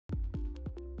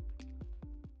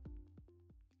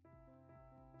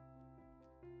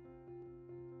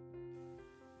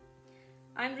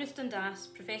I'm Ruth Dundas,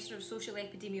 Professor of Social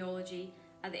Epidemiology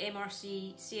at the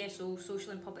MRC CSO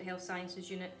Social and Public Health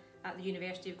Sciences Unit at the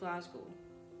University of Glasgow.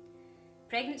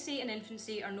 Pregnancy and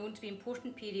infancy are known to be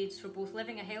important periods for both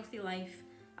living a healthy life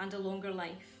and a longer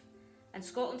life, and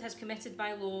Scotland has committed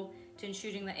by law to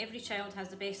ensuring that every child has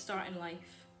the best start in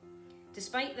life.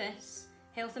 Despite this,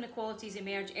 health inequalities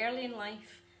emerge early in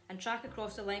life and track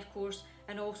across the life course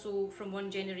and also from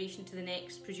one generation to the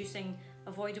next, producing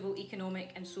avoidable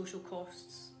economic and social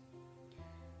costs.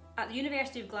 At the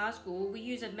University of Glasgow, we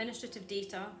use administrative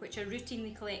data which are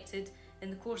routinely collected in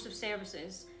the course of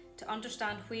services to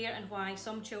understand where and why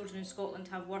some children in Scotland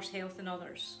have worse health than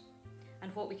others,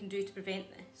 and what we can do to prevent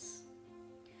this.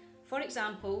 For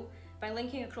example, by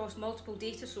linking across multiple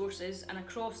data sources and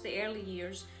across the early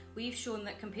years, we've shown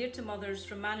that compared to mothers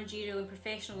from managerial and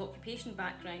professional occupation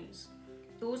backgrounds,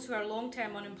 those who are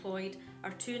long-term unemployed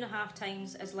are 2.5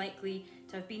 times as likely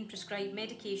to have been prescribed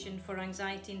medication for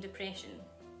anxiety and depression,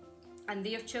 and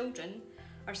their children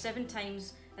are 7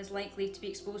 times as likely to be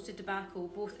exposed to tobacco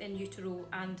both in utero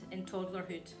and in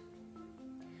toddlerhood.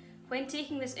 When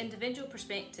taking this individual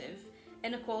perspective,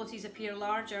 inequalities appear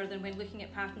larger than when looking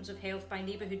at patterns of health by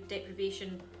neighbourhood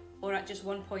deprivation or at just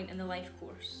one point in the life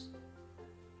course.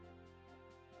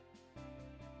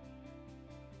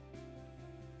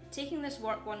 Taking this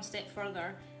work one step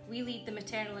further, we lead the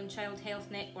Maternal and Child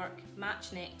Health Network,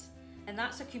 MatchNet, and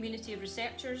that's a community of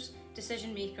researchers,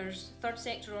 decision makers, third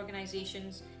sector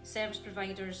organisations, service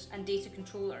providers and data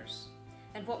controllers.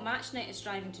 And what MatchNet is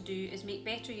striving to do is make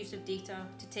better use of data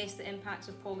to test the impacts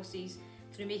of policies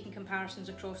through making comparisons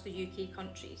across the UK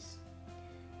countries.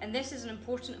 And this is an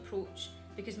important approach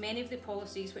because many of the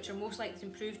policies which are most likely to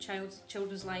improve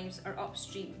children's lives are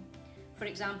upstream. For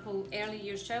example, early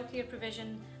years childcare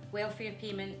provision, welfare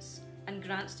payments and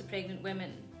grants to pregnant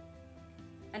women.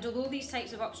 And although these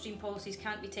types of upstream policies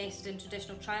can't be tested in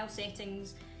traditional trial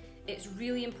settings, it's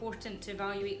really important to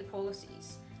evaluate the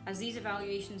policies, as these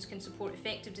evaluations can support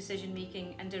effective decision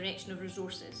making and direction of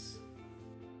resources.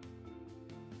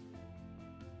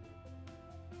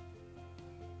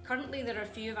 Currently there are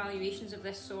few evaluations of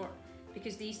this sort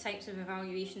because these types of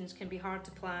evaluations can be hard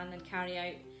to plan and carry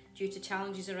out due to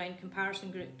challenges around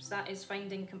comparison groups, that is,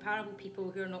 finding comparable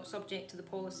people who are not subject to the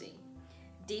policy.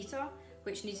 Data,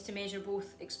 which needs to measure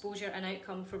both exposure and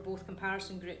outcome for both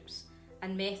comparison groups,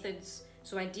 and methods,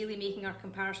 so ideally making our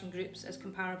comparison groups as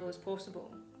comparable as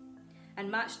possible.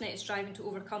 And MatchNet is striving to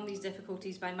overcome these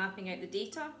difficulties by mapping out the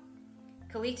data,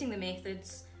 collating the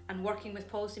methods, and working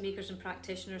with policymakers and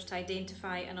practitioners to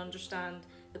identify and understand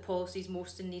the policies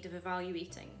most in need of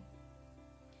evaluating.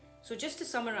 So just to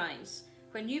summarise,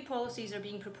 when new policies are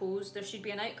being proposed, there should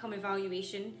be an outcome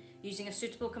evaluation using a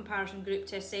suitable comparison group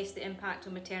to assess the impact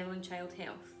on maternal and child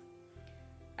health.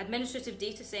 Administrative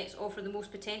datasets offer the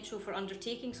most potential for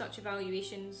undertaking such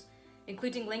evaluations,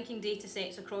 including linking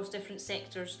datasets across different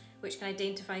sectors which can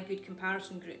identify good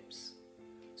comparison groups.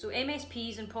 So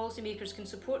MSPs and policymakers can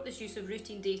support this use of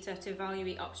routine data to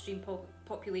evaluate upstream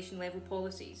population level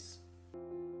policies.